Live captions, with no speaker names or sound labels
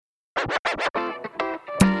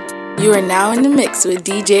You are now in the mix with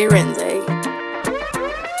DJ Renze.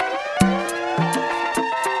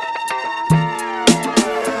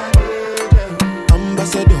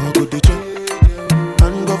 Ambassador go the chop,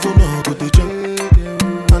 and governor go the chop,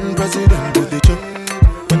 and president go the chop.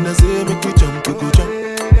 When I say make we jump, we go jump.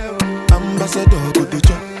 Ambassador go the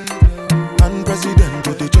chop, and president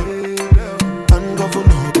go the chop, and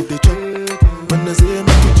governor go the chop. When I say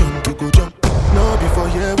make we jump, we go jump. No before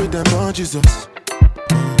here with them, oh Jesus.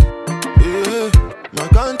 Yeah, my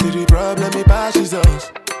country problem it passes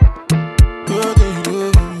us. Good thing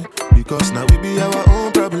you know, because now we be our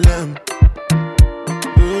own problem.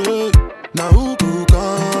 Now who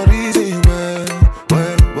can reason well.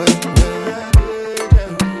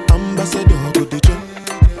 Ambassador go the chop,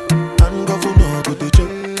 and governor go the chop,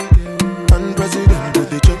 and president go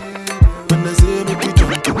the chop. When I say make we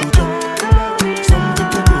jump, we jump. Some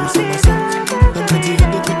people go somersault, them pretty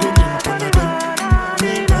and they go drink on a gun.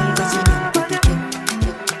 And president go the chop.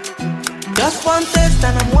 Just one taste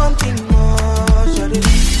and I'm wanting more, shawty.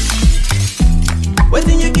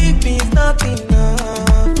 Waiting you give me is not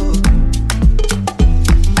enough.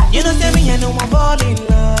 You don't tell me I know I'm fall in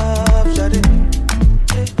love, shawty.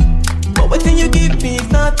 But waiting you give me is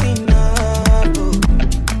not enough.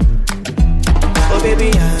 Oh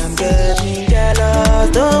baby, I'm getting jealous.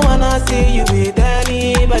 Don't wanna see you with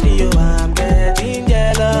anybody. Yo, I'm getting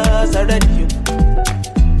jealous already.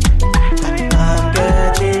 I'm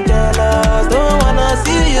getting jealous. Don't wanna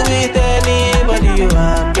see you with anybody. Yo,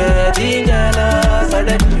 I'm getting jealous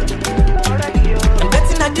already. I'm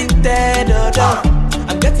getting addicted, oh.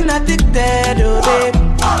 I'm getting addicted, oh babe.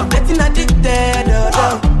 I'm getting addicted,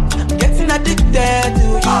 oh. I'm getting addicted to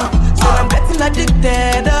you. So I'm getting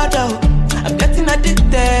addicted, oh. I'm getting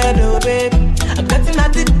addicted, oh babe. I'm getting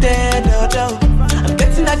addicted, oh. I'm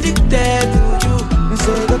getting addicted to you.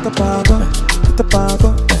 So get the pango, get the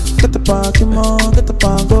pango, get the pango, more, get the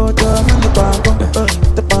pango, down in the pango,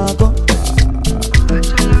 the pango.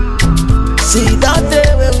 See that day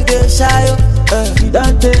when we get shy,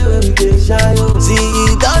 that day when we get shy.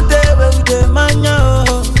 See that day when we get mania,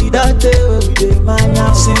 that day when we get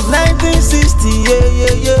mania. Since 1960,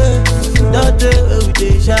 yeah. That day when we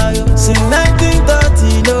get shy. Since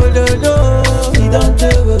 1930, no. That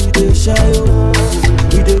day when we get shy.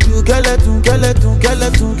 We dey do skeleton.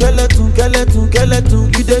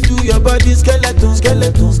 You dey do your body skeleton. We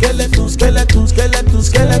dey do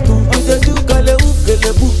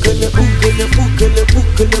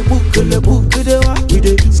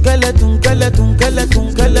skeleton.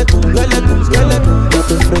 Got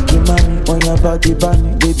the freaking money on your body,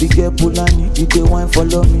 bunny. Baby girl Pulani, you dey wine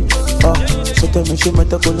follow me. So tell me she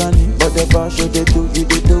meta Kulani, but the bar show they do, you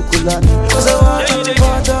dey do Kulani. So I want to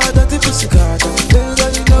buy that pussy card. You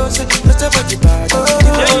know, say that's about the bad.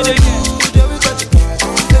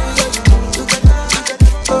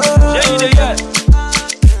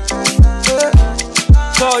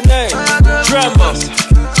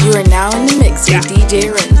 You are now in the mix with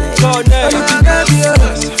DJ Renze.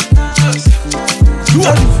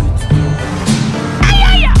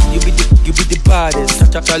 You be the baddest,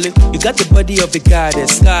 you got the body of the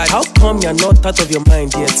goddess. How come you're not out of your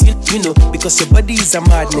mind yet? You know, because your body is a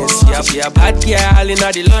madness. Yeah, bad girl in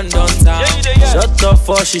the London town. Shut up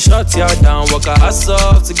for she shut you down. Walk her ass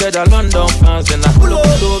up together London fans. Then I pull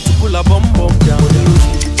up to pull a bum down.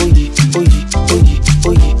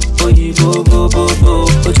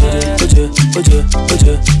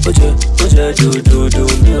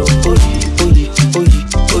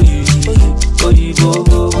 Oye, bo,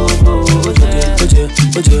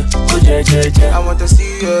 I want to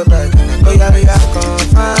see you back. Oh yeah, we are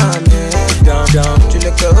confirmed. Down. You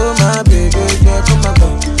look at my baby, yeah, come on,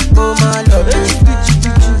 oh my love, baby,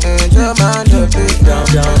 and you're my love, baby. Down,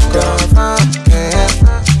 confirmed.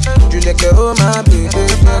 You look at my baby,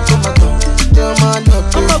 yeah, come on, you're my love,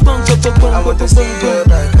 baby. I want to see you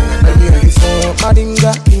back. I'll be on the phone,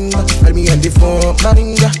 Maringa. I'll be on the phone,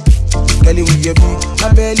 Maringa. Kelly with your beat,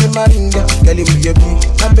 my belly Maringa. Kelly with your beat,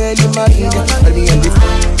 my belly Maringa. I'll be on the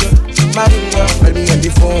phone, Maringa. I'll be on the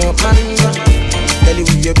phone, Maringa. Kelly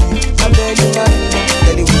with your beat, my belly Maringa.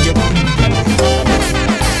 Kelly with your beat.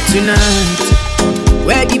 Tonight,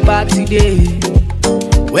 where the party day?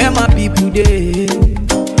 Where my people day?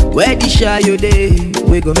 Where the shy day?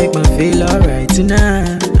 We gon' make my feel alright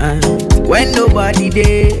tonight. When nobody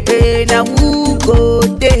day, hey, now who go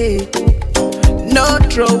day? No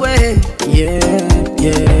throw away, yeah.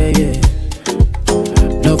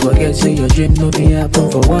 No forget, say your dream no be happen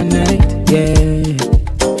for one night, yeah.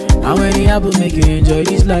 And when it happen, make you enjoy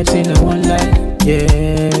this life, say no one life,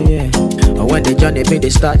 yeah. And when the journey be they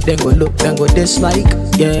start, then go look, then go dislike,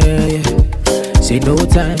 yeah. Say no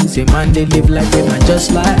time, say man they live like them and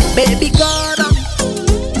just like baby come on,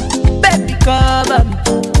 baby come on,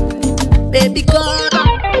 baby come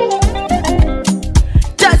on,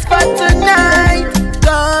 just for tonight,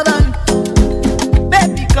 come on,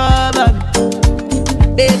 baby come on,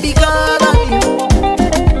 baby come on,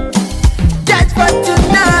 just for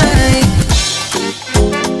tonight.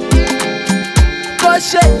 Go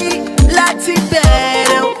shady, láti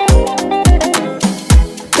bẹ̀rẹ̀.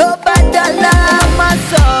 Tó bá dọ̀la máa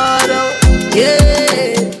sọ̀rọ̀,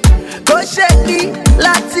 yeah. Go shady,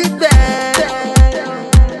 láti bẹ̀rẹ̀.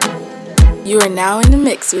 You are now in the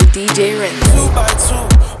mix with DJ Renzo. 2 by 2,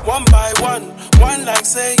 1 by 1. One like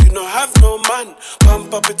say you no have no man.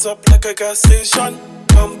 Pump up it up like a gas station.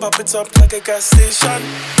 Pump up it up like a gas station.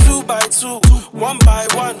 2 by 2, 1 by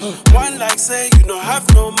 1. One like say you no have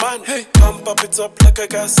no man. Pump up it up like a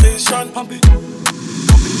gas station. Pump it.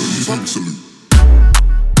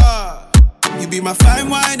 You be my fine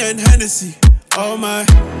wine and Hennessy. Oh my.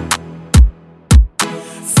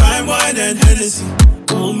 Fine wine and Hennessy.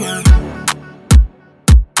 Oh my.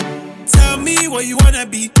 Tell me what you wanna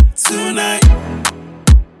be tonight.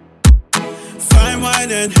 Fine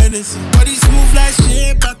wine and Hennessy. Body smooth like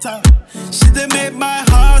shea butter. She done make my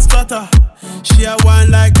heart stutter. She a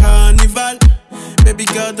wine like carnival. Baby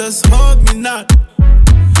girl, just hold me now.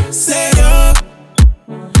 Say up,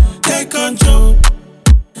 take control.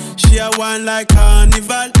 She a wine like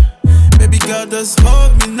carnival. Baby girl, just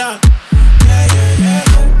hold me now. Yeah, yeah, yeah.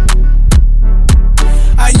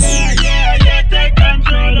 Ah, yeah, yeah, yeah, take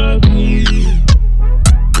control of me.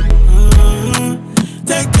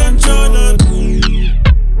 Take control of me.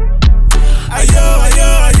 Ayo, ayo,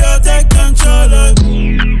 ayo, take control of me.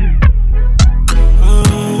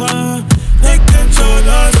 Take control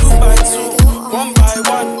of 2 by 2, 1 by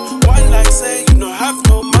 1. One like say you no have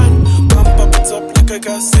no man. Pump up it up like a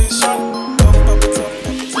gas station. Pump up it up,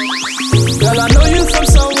 pump it up. Girl, I know you from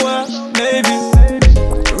somewhere, maybe.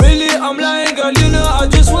 Really, I'm lying, girl, you know I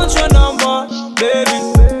just want your number, baby.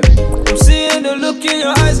 I'm seeing the look in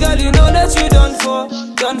your eyes, girl, you know that you done for.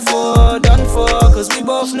 Cause we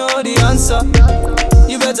both know the answer.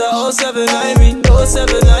 You better 079 me,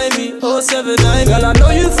 079 me, 079. Girl, I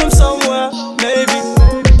know you from somewhere, maybe.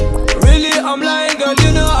 Really, I'm lying, girl,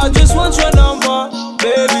 you know I just want your number,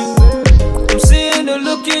 baby. I'm seeing the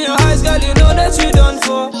look in your eyes, girl, you know that you done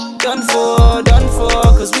for.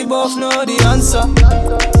 Cause we both know the answer.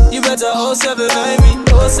 You better 079 me,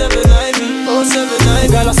 079 me,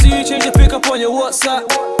 079. Girl, I see you change your pick up on your WhatsApp.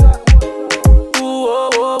 Ooh, oh,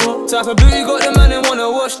 oh, oh. Type of beauty got the man and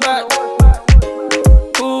wanna watch that.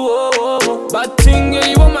 Ooh, oh, oh, oh. Bad thing, yeah,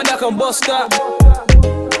 you want man that can bust that.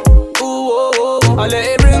 Ooh, oh, oh, oh. I let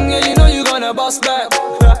it ring, yeah, you know you gonna bust back.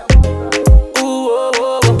 Ooh, oh,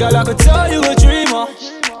 oh, oh. Girl, I could tell you a dreamer,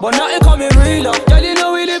 but now you coming realer. Girl, you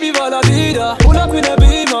know we live viva la vida. Pull up in a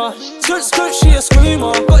beamer, skirt, she a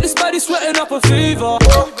screamer. Got this body sweating up a fever.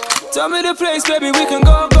 Tell me the place, baby, we can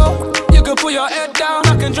go. You can put your head down,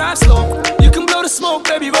 I can drive slow. You can blow the smoke,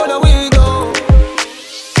 baby, roll the window.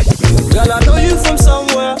 Girl, I know you from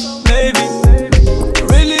somewhere, maybe.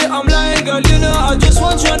 Really, I'm lying, girl, you know I just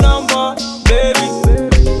want your number, baby.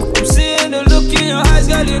 I'm seeing the look in your eyes,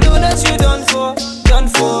 girl, you know that you done for.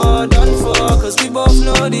 Cause we both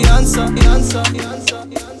know the answer.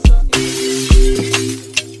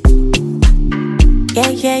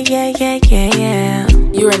 Yeah.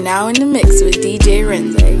 You are now in the mix with DJ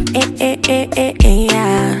Renzo.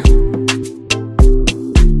 Yeah.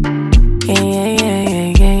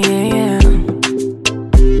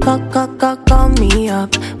 Call me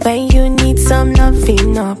up when you need some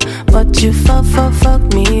loving up, but you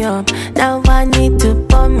fuck me up. Now I need to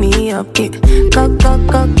pump me up.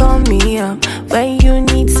 Call me up when you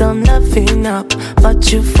need some loving up,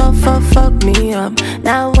 but you fuck me up.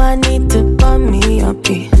 Now I need to pump me up.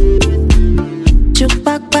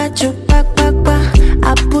 Chupakpa,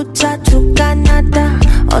 Abuja to Canada,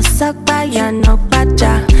 Osaka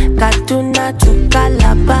Yanokbaja, Kaduna to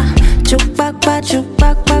Calabar. Chupakpa,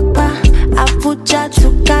 Abuja to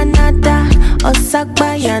Canada,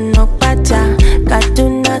 Osaka Yanokbaja,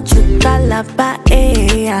 Kaduna to Calabar.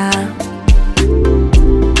 Yeah.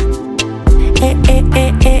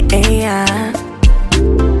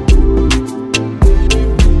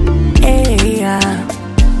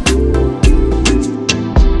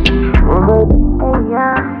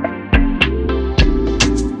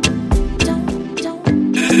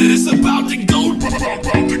 It's about to go,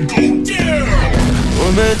 yeah.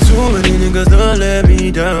 Met too many niggas done let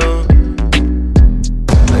me down.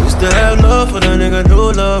 I used to have love for the nigga, no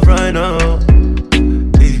love right now.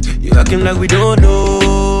 You acting like we don't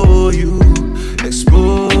know you,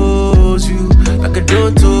 expose you.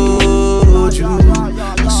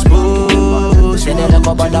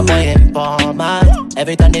 a boy informant.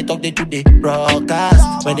 Every time they talk, they do the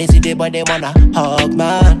broadcast. When they see the boy, they wanna hug,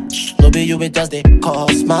 man. No be you, it just they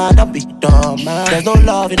cause, man. Don't be dumb, man. There's no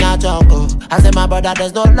love in our jungle. I say, my brother,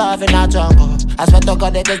 there's no love in our jungle. I swear to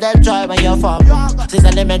God, they just enjoy when you're from. Since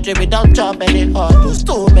elementary, we don't jump any hurdles.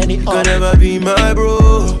 Too many hurdles. Could never be my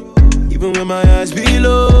bro. Even when my eyes be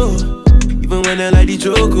low. Even when I like the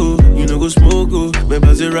choco. You know go smoke, oh. Man,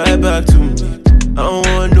 pass it right back to me. I don't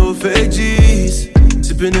want no fake G's.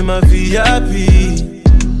 Sipping in my VIP.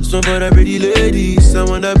 Some for the pretty ladies, I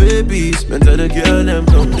want the babies. Man, tell the girl them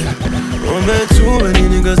come down. Oh man, too many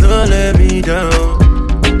niggas don't let me down.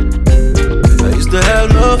 I used to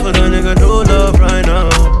have love for the nigga, no love right now.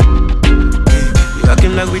 You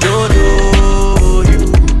acting like we don't know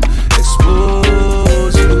you.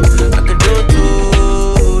 Expose you, like I don't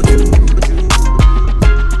know you.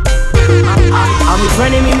 I'm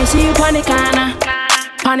running me see you on the corner.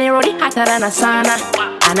 On the road, hotter than a sauna.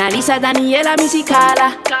 Analisa Daniela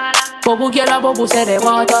Musicala. Bobu girl, bobu say the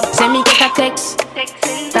water. Send me get a text.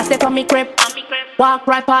 That's the on me crib. Walk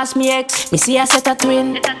right past me ex. Me see I set a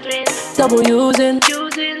twin. Double using.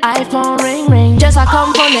 iPhone ring. Just I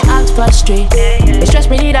come from the Oxford Street. It stress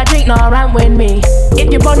me need a drink, no run with me.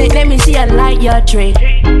 If you burn it, let me see a light your tree.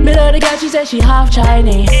 Me love the girl, she said she half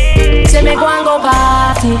Chinese. Say me go and go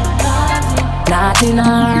party. Naughty.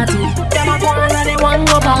 Them a go and they want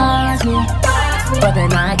go party. But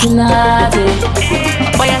then I can love it.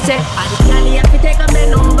 Boy, I say, I the candy have to take a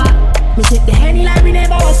bend over. Me take the Henny like we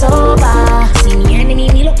never was sober. See me enemy,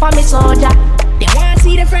 me look for me soldier. They want to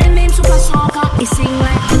see the friend named Super Soccer. They sing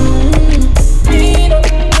like, we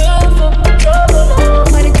don't love for trouble, no.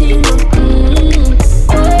 But the thing,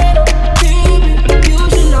 I don't baby, you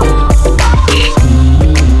should know.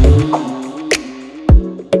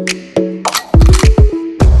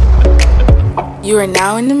 You are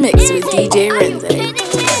now in the mix with DJ Renze.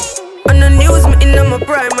 On the news, me in on my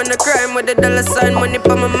prime, on the crime with the dollar sign, money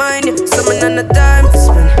for my mind. Yeah. Summon on the time for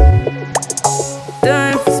spend.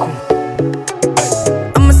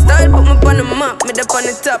 I'm a style, put me on the map, me up on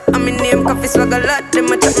the top. I'm in name, coffee swag a lot.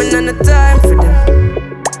 Them a chat me on the time for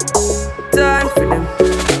them.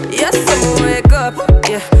 Yes, I'ma wake up,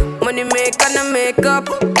 yeah. Money make and I make up,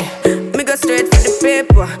 yeah. Me go straight for the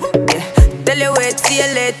paper, yeah. Tell you wait, see you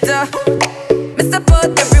later. Mr. Pot,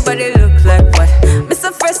 everybody look like what?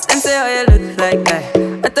 Mr. Fresh, them say how you look like that.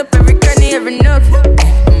 I top every cranny, every nook.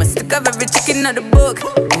 I'm a stick of every chicken out the book.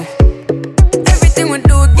 Everything we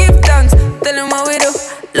do, give thanks. Tell them what we do.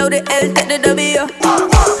 Load the L, take the W.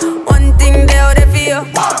 One thing they out there for you.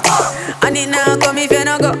 And it now come if you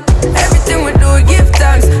not go. Everything we do, give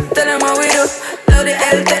thanks. Tell them what we do. Load the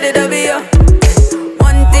L, take the W.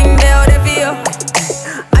 One thing they out there for you.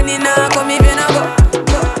 And it now come if you not go.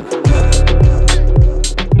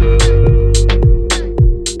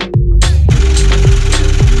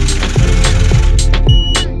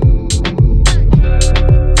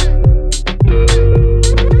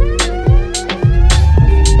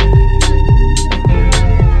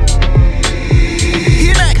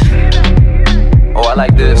 I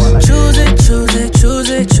like this. Choose it.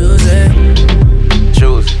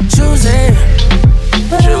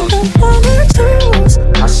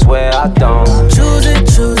 I swear I don't. Choose it.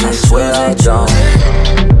 I swear I don't.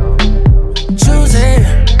 Choose it,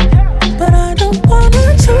 but I don't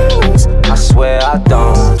wanna choose. I swear I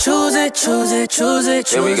don't. Choose it.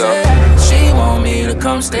 Here we go. She want me to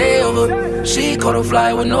come stay over. She caught a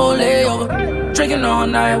flight with no layover. Drinking all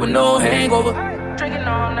night with no hangover.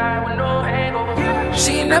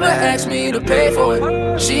 She never asked me to pay for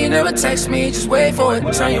it. She never text me, just wait for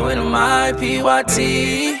it. Turn you into my PYT.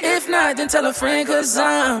 If not, then tell a friend, cause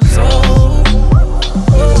I'm so.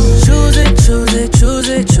 Choose it.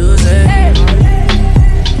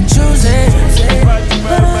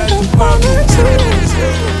 But I don't wanna choose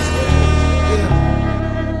it.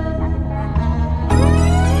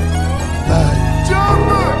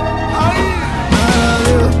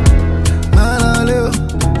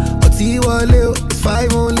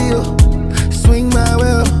 Five only, oh. Swing my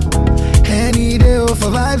will. Any day, oh,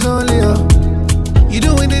 for vibes only, oh. You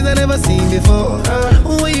doing things I never seen before.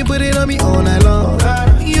 When you put it on me all night long,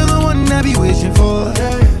 you're the one I be wishing for.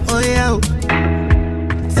 Oh yeah.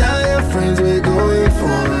 Tell your friends we're going for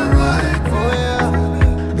a ride. Oh yeah.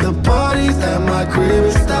 The parties at my crib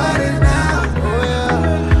is starting now. Oh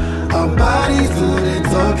yeah. Our bodies doing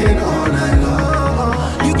talking all night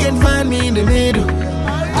long. You can find me in the middle.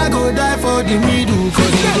 I go die for the middle,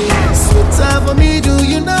 cause it's sweet time for me, do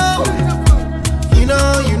you know? You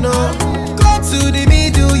know. Go to the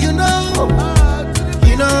middle, you know.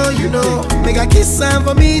 Make a kiss time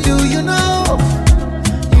for me, do you know?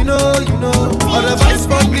 you know. All the vibes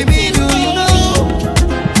for me, you know.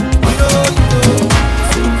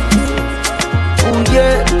 Ooh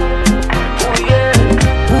yeah,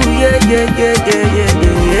 ooh yeah, yeah.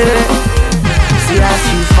 See how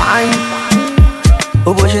she fine.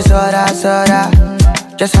 Oh, but she sorta.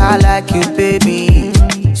 Just how I like you, baby.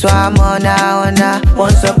 So I'm on her.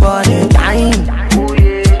 Once upon a time.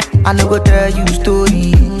 I no go tell you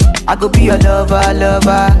story. I go be your lover.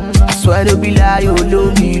 I swear to be like you,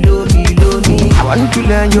 love me. I want to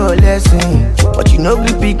learn your lesson, but you know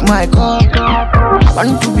we pick my call. I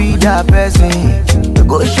want to be that person to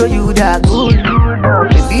go show you that good.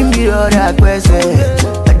 Baby, me all that person.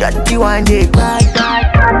 I dirty one day cry.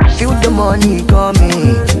 Feel the money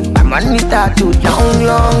coming. My money start to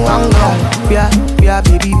long. Yeah,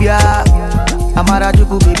 baby, yeah. I'm a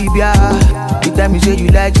Rajuku, baby, yeah. The time you say you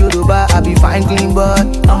like Yoruba, I be fine, clean, but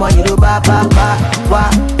I'm a Yoruba,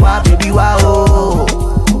 wah, baby, wah, oh.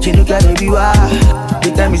 Chinuka, baby, wah.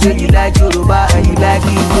 The time you say you like Yoruba, and you like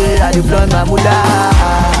it, yeah, I deploy my mullah.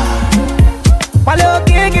 Palo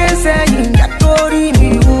Keke saying, Yatori, me,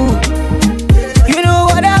 you know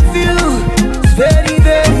what I feel, it's very,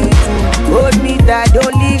 very true. Hold me tight,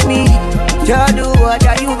 don't leave me. Just do what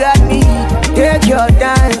you got me. Take your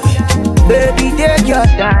time, baby, take your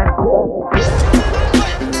time.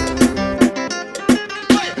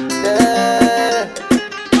 Yeah.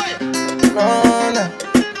 No.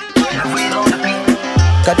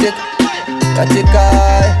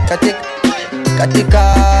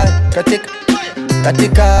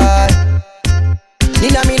 Katika.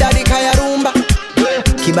 Nina midadi kaya rumba.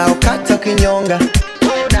 Kibao kata kinyonga.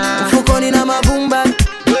 Mfukoni na mavumba.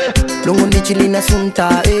 Lungu nichili na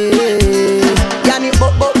sunta. Yani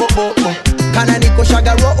bo. Kana niko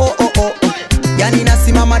shaga ro oh. Yani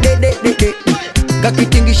nasimama de.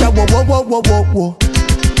 Kakitingisha wo.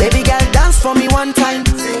 Baby girl dance for me one time.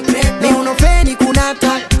 Ni unofeni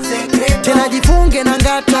kunata. Tena jifunge na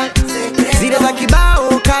ngata. Zile za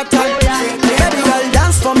kibao kata. Baby girl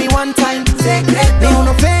dance for me one time. Ni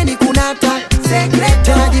unofeni kunata.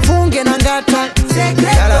 Tena jifunge na ngata.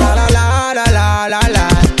 La.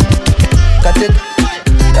 Katika.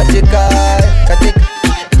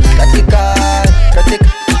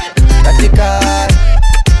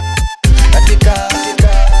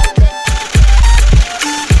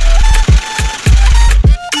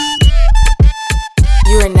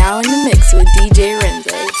 You are now in the mix with DJ Renzo.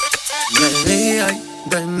 De día y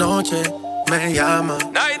de noche me llama.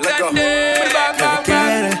 Me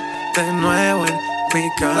quiere de nuevo en mi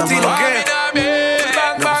cama.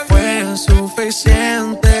 No fue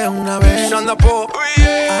suficiente una vez. Ahora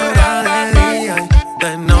de día y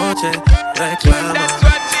de noche reclama.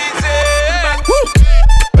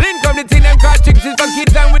 Come the thing them called tricks is for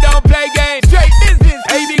kids and we don't play games. Straight business,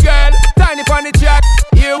 baby girl, tiny on the track.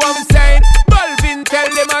 Hear what I'm saying? Balvin, tell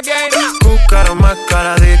them again. Buscaron más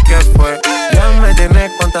cara de que fue. Ya me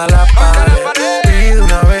tienes contra la pared. Pide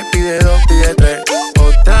una vez, pide dos, pide tres.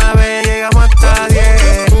 Otra vez llegamos hasta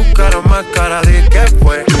 10. Buscaron más cara de que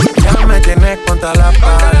fue. Ya me tienes contra la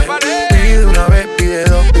pared. Pide una vez, pide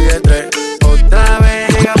dos, pide tres. Otra vez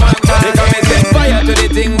llegamos hasta 10. They come and set fire to the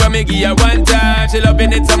thing when me give her one time. She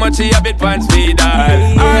loving it so much she have it pants feed her.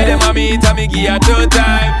 I them a meet and me give her 2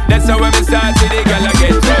 times. That's how when me start to the girl I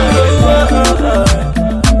get down.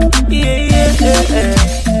 Yeah.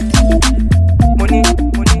 Money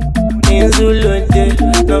in Zulu,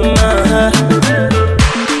 no man.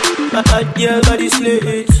 My hot girl body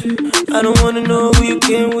slate. I don't wanna know who you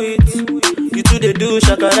came with. You two they do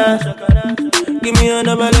shakara. Give me your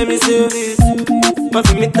number, let me save it.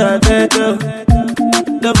 Puffy me tattoo.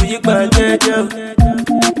 Double you bad yo.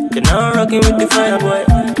 You're now rocking with the fire boy.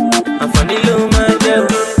 I'm funny little man girl.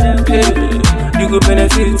 Hey, you go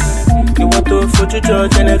benefit. You want to foot to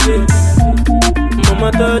church and everything.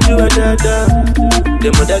 Mama told you a dada.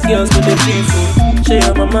 Them other girls with the people. Say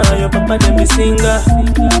your mama and your papa them be singer.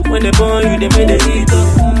 When they born you they made a hit.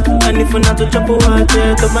 And if you not to chop a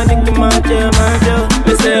water, to my dick to my jail.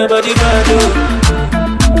 Me say body bad oh.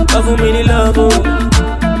 Love me the love oh.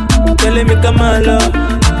 Tell me come on love.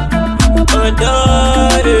 Oh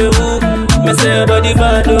darling oh. Me say body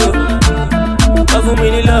bad oh. Love me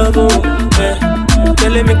the love oh.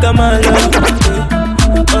 Tell me come on love.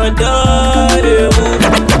 Oh darling oh.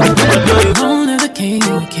 Crown of the king,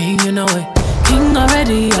 you know it. King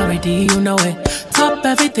already, you know it. Top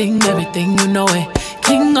everything, you know it.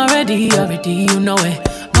 King already, you know it.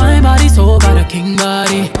 My body so got a king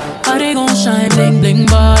body. Body gon' shine, bling bling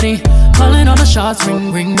body. Calling all the shots,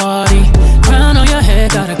 ring body. Crown on your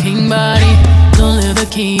head, got a king body. Don't live the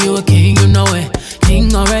king, you a king, you know it.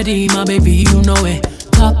 King already, my baby, you know it.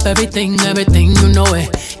 Top everything, you know it.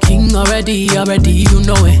 King already, you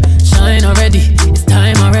know it. Shine already, it's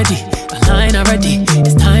time already. Align already,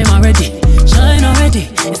 it's time already. Shine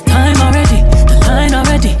already, it's time already. Align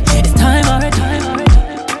already, it's time already.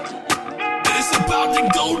 It's about to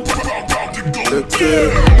go.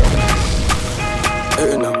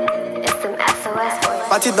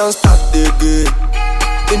 Party don't start again.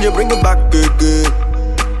 Then you bring it back again.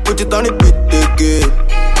 Put it on the beat again.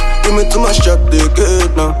 Give me too much shot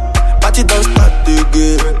again now. Party don't start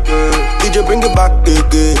again. DJ bring it back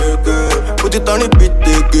again. Put it on the beat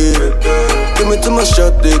again. Give me too much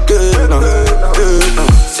shot again now.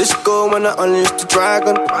 Cisco when I unleash the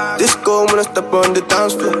dragon. Disco when I step on the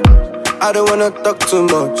dance floor. I don't wanna talk too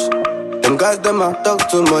much. Them guys, them I talk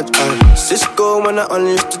too much. Cisco when I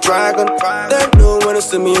unleash the dragon. They know when they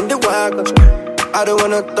see me in the wagon. I don't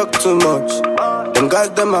wanna talk too much. Them guys,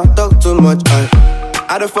 them I talk too much.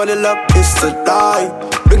 I don't fall in love, it's a lie.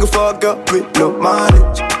 Looking for a girl with no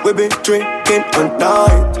mileage. We been drinking all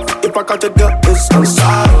night. If I catch a girl, it's on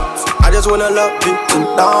sight. I just wanna love you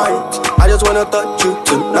tonight. I just wanna touch you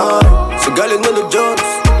tonight. So girl, it's not the jokes.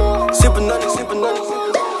 Sippin' on it, sippin' on it.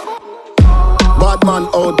 Bad man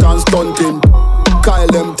out and stunting. Kyle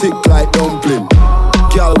them thick like dumpling.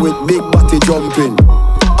 Girl with big body jumping.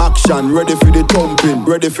 Action, ready for the thumping.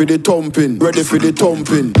 Ready for the thumping. Ready for the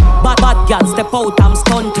thumping. Bad girl step out, I'm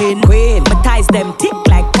stunting. Queen, my ties them thick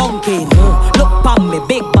like pumpkin. Look pon me,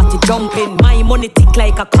 big body jumping. My money thick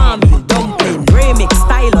like a caramel dumpling. Remix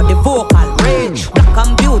style of the vocal range. Black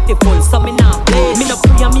and beautiful, so me not play. Me no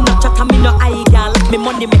pray, me no chat, me no eye girl. Me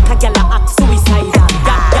money make a girl act suicidal.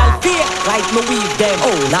 Girl fake like me weave them.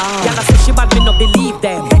 Oh Lord, girl say she bad, me no believe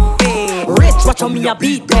them. Hey, rich, watch how me a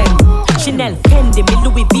beat them. Chanel, Fendi, me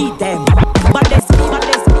Louis V them. But let's be.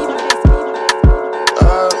 I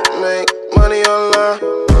make money online.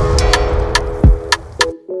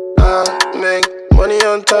 I make money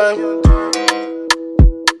on time.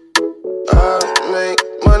 I make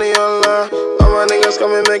money online. All my niggas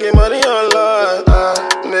coming making money online. I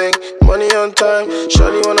make money on time.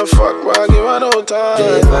 Shawty wanna fuck, but I give her no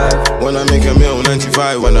time. When I make a meal,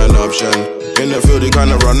 95 when an option. In the field, they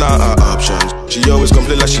kinda run out of options. She always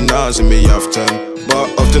complain like she not see me often. But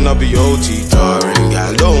often I be OT touring.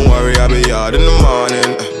 Girl, don't worry, I be out in the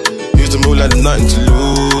morning. Used to move like nothing to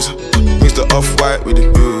lose. Mix the off-white with the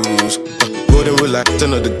blues. Golden with like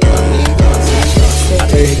 10 of the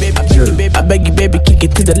I beg you, baby, kick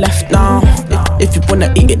it to the left now. If you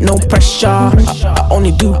wanna eat it, no pressure. I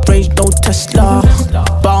only do rage, no Tesla.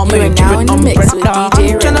 But I'll make you an umbrella.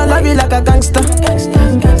 I'm tryna love you like a gangster.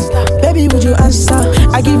 Baby, would you answer?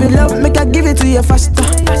 I give you love, make I give it to you faster.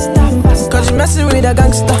 Cause you messing with a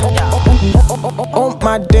gangster. All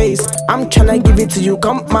my days, I'm tryna give it to you,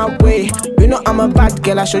 come my way. You know I'm a bad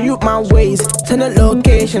girl, I show you my ways. Send a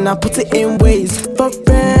location, I put it in ways.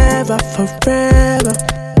 Forever, forever.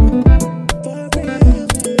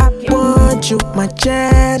 I want you, my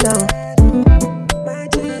channel.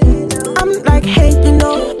 I'm like, hey, you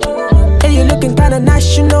know. Hey, you looking kinda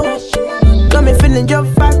nice, you know. Got me feeling your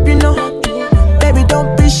vibe, you know. Baby,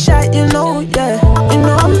 don't be shy, you know, yeah. You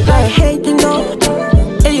know, I'm like, hey, you know.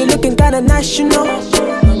 Hey, you looking kinda nice, you know.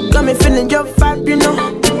 Got me feeling your vibe, you know.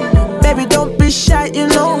 Baby, don't be shy, you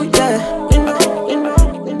know, yeah.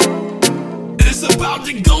 It's about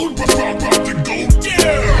to go, yeah.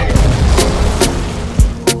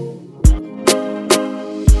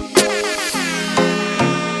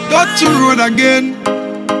 Touch the road again,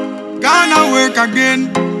 gonna work again.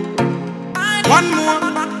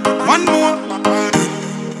 One more.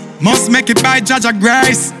 Must make it by Jaja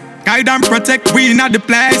Grace. Guide and protect, we not the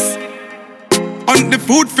place. On the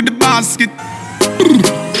food for the basket.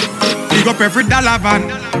 Big up every dollar van.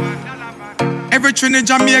 Every Trinidad,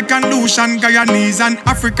 Jamaican, Lucian, Guyanese and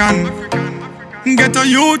African. Get a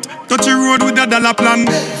youth, touch the road with a dollar plan.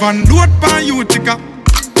 Van load pan you ticker.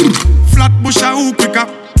 Flat bush a hook quicker.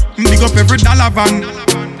 Big up every dollar van.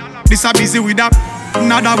 This a busy with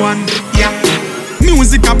another one, yeah.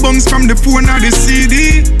 Music a bounce from the phone or the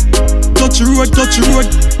CD. Touch the road.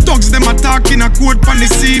 Thugs them attacking a quote on the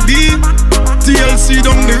CD. TLC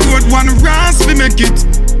down the road, one ras we make it.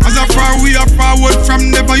 As a far we are forward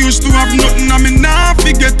from never used to have nothing, I mean nah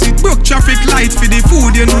forget it. Broke traffic light for the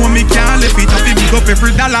food, you know me can't left it. I feel big up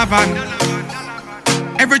every dollar van.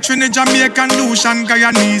 Every Trinidad, Jamaican, Lucian,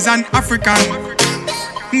 Guyanese and African.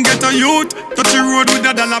 Get a youth, touch the road with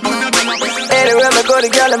a dollar. Anywhere me go, the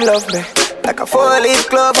girl them love me. Like a 4-leaf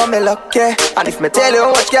glove on me luck, yeah. And if me tell you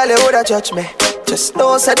how much girl you woulda judge me, just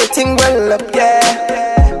know say the thing well up,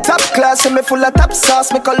 yeah. Top class and me full of top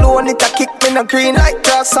sauce. Me cologne it a kick me no green like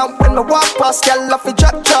grass. And when me walk past, girl love me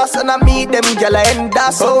drop trust. And I meet them, girl, I end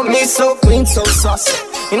up. Oh, me so clean, so saucy.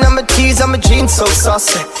 And I'm a tease, I'm a jeans, so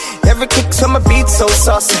saucy. Every kick from my beat, so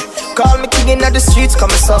saucy. Call me king in the streets, come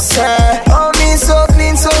saucy. Oh, me so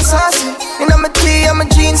clean, so saucy. And I'm a tee, I'm a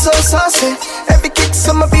jeans, so saucy. Every kick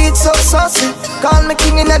from my beat, so saucy. Call me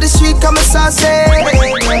king in the street, come saucy.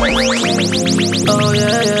 Oh,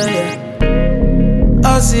 yeah, yeah, yeah.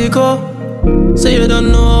 I see go. So you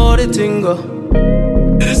don't know the thing go.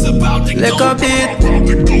 It's about to like go. A beat.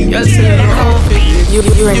 You'll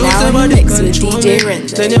say you are now in the mix with DJ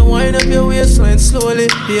Renzo. Then you wind up your waistline slowly,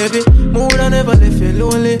 baby. More than ever if you're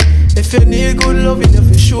lonely. If you need good loving, if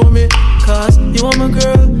you show me. Cause you are my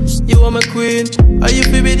girl, you are my queen. Are you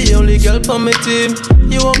fi be the only girl on my team?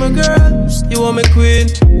 You are my girl, you are my queen.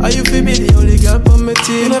 Are you fi be the only girl on my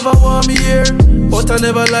team? You never want me here, but I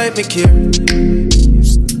never like me care.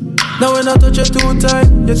 Now when I touch you too tight,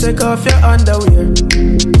 you take off your underwear.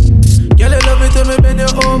 Girl, you love it when me bend you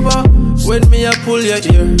over, when me I pull your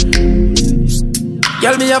ear.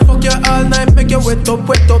 Girl, me I fuck you all night, make you wet up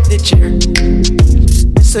the chair.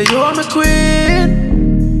 Say you are my queen,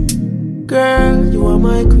 girl, you are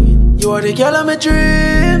my queen. You are the girl of my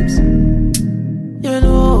dreams. You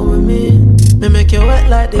know what I mean. Me make you wet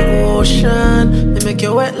like the ocean. Me make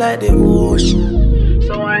you wet like the ocean.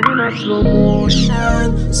 So wine in a slow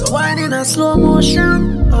motion. So wine in a slow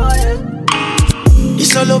motion. Oh yeah.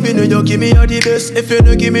 It's a loving when you give me all the best. If you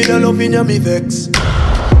don't give me the loving, you me vex.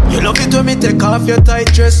 You love it when me take off your tight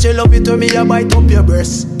dress. You love it when me I bite up your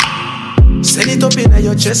breast. Send it up in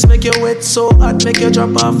your chest, make you wet so hot, make you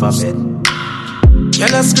drop off a bed.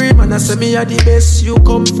 Girl I scream and I say me are the best. You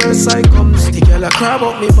come first, I come next. The girl I crab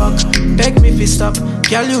up me back, beg me fi stop.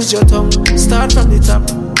 Girl use your tongue, start from the top.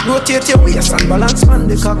 Rotate your waist and balance on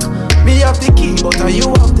the cock. Me have the key, but you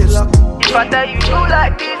have the lock. If I tell you do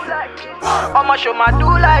like this, I'ma show my do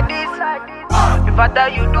like this. If I tell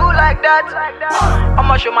you do like that,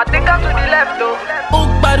 I'ma show my take out to the left though. Oh,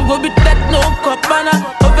 but we be techno copana.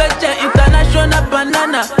 Overture international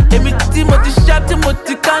banana. Every Timothy sharp,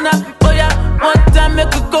 Timothy Kana. Oh yeah, one time make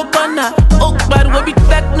a coconut. Oh, but we be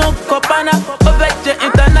techno copana. Overture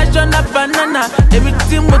international banana. Every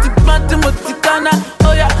Timothy Kana.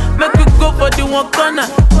 Oh yeah, make we go for the one corner.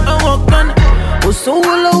 One corner. Oh, so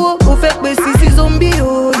low, oh, fake me, sissy zombie,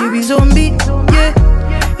 oh, you be zombie, yeah.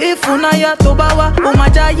 If unaya tobawa, oh my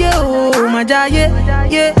jaye,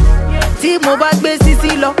 yeah. Si mo bag be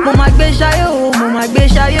sissy lo, mo mag be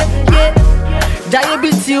shaye, yeah. Jaye be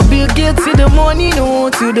till Bill Gates till the morning, oh,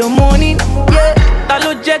 till the morning, yeah.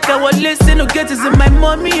 Hello Jack, I will listen to get is in my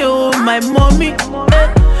mommy, oh, my mommy, eh.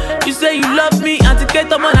 You say you love me, and to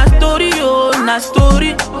get on a story, oh, na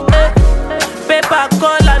story, eh. Paper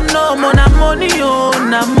call, I know, na money, oh,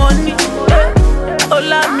 na money, eh.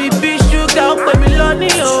 Hola, me be sugar, put me lonely,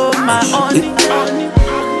 oh, my honey.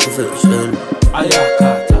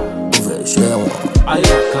 Ayakata,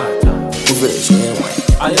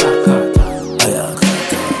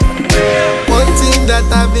 one thing that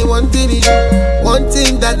I've been wanting is you. One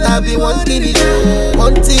thing that I've been wanting is you.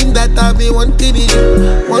 One thing that I've been wanting is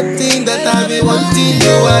you. One thing that I've been wanting.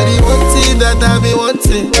 You are the one thing that I've been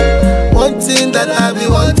wanting. One thing that I've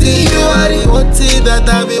been wanting. You are the one thing that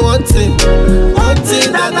I've been wanting. One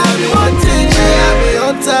thing that I've been wanting.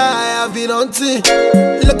 I have been hunting.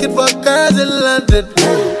 Looking for girls in London,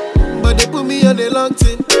 but they put me on a long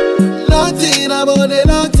thing. Long thing, I'm on a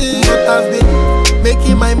long thing. But I've been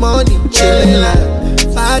making my money, chilling like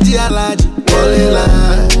Faji Alaji, falling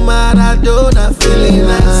like Maradona, feeling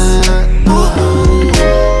nice.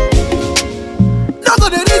 Not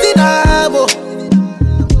gonna reason I'm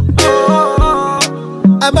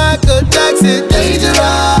I'm Michael Jackson, dangerous.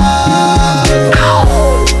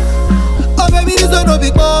 Oh baby, this one no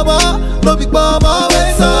big mama,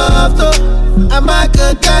 when soft. I'm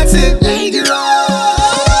Michael Jackson, dangerous.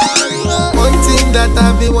 One thing that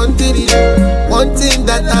I've been wanting is you. One thing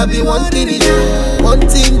that I've been wanting is you. One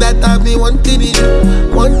thing that I've been wanting is you.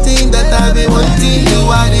 One thing that I've been wanting. You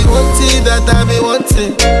are the one thing that I've been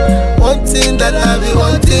wanting. One thing that I've been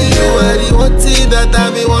wanting. You are the one thing that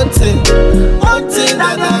I've been wanting. One thing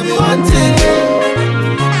that I've been wanting.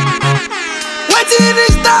 Waiting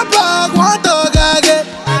is the bug, one dog again.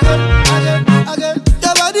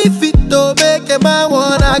 Your body fit to make a man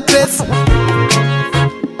wanna kiss.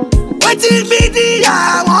 Waiting me the I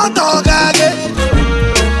want dog again.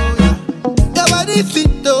 Your body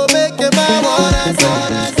fit to make a man wanna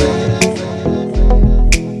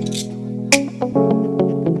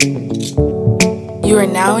You are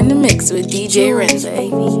now in the mix with DJ Renzo.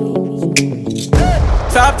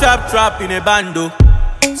 Trap in a bando.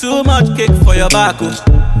 Too much cake for your back.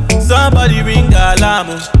 Somebody ring the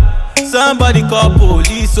alarm. Somebody call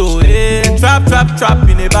police, oh yeah. Trap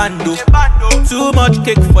in a bando. Too much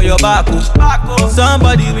cake for your back, oh.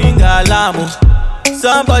 Somebody ring alarm, oh.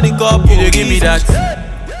 Somebody call police. You give me that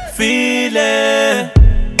feeling.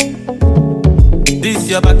 This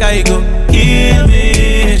your back, I go kill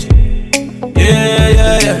me.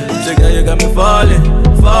 Yeah. So girl, you got me falling.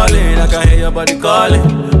 I can hear your body calling.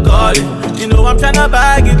 You know I'm tryna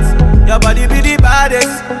bag it. Your body be the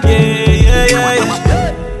baddest. Yeah.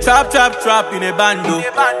 Trap in a bando.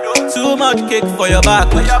 Too much cake for your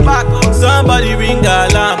back. Somebody ring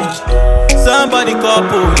alarm. Somebody call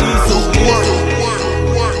police.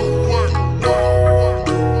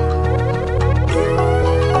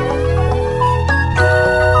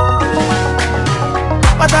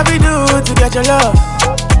 What have you do to get your love?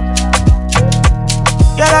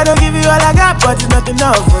 Girl, I don't give you all I got, but it's not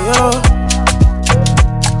enough for you.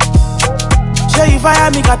 Show you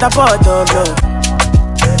fire me catapult of love.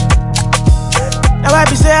 Now I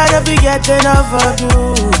be say I don't be get enough of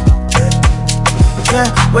you. Yeah,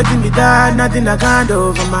 waiting me down, nothing I can't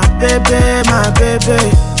do for my baby.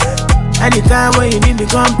 Anytime when you need me,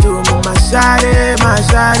 come to me, my shawty,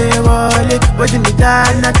 wallet. Waiting me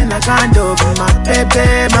down, nothing I can't do for my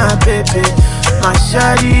baby. My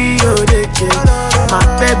shawty, oh, they care. My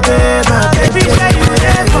baby, say you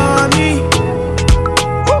there for me.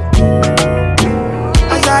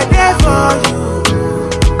 As I there for you.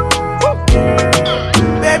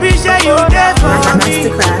 Baby, say you there for me.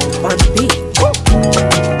 Masterclass on the beat.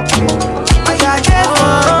 As I there for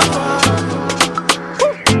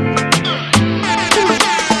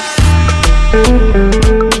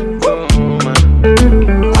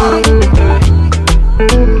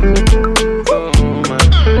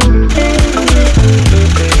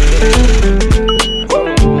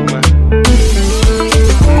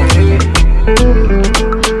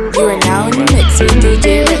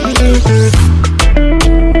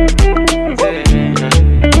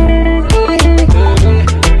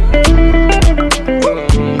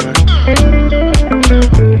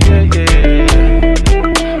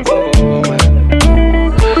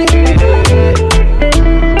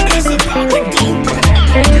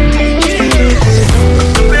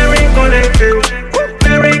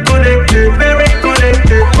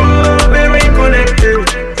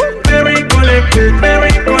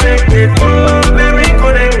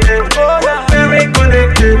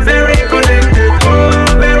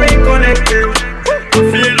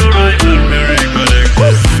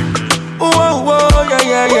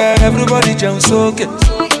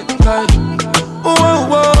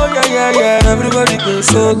everybody go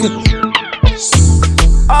so good.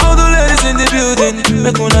 All the ladies in the building,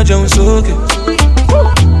 make una jump so good.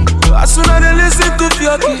 As soon as they listen to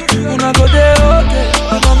Fioki, una go there okay.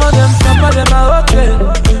 My mama them, papa them are okay.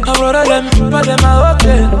 My brother them, papa them are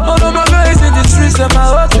okay. All of my guys in the streets them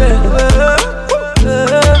are okay.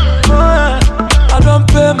 I don't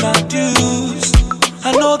pay my dues,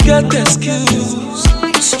 I no get excuse.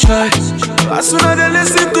 Try. As soon as they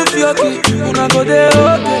listen to Fioki, una go there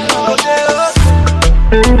okay.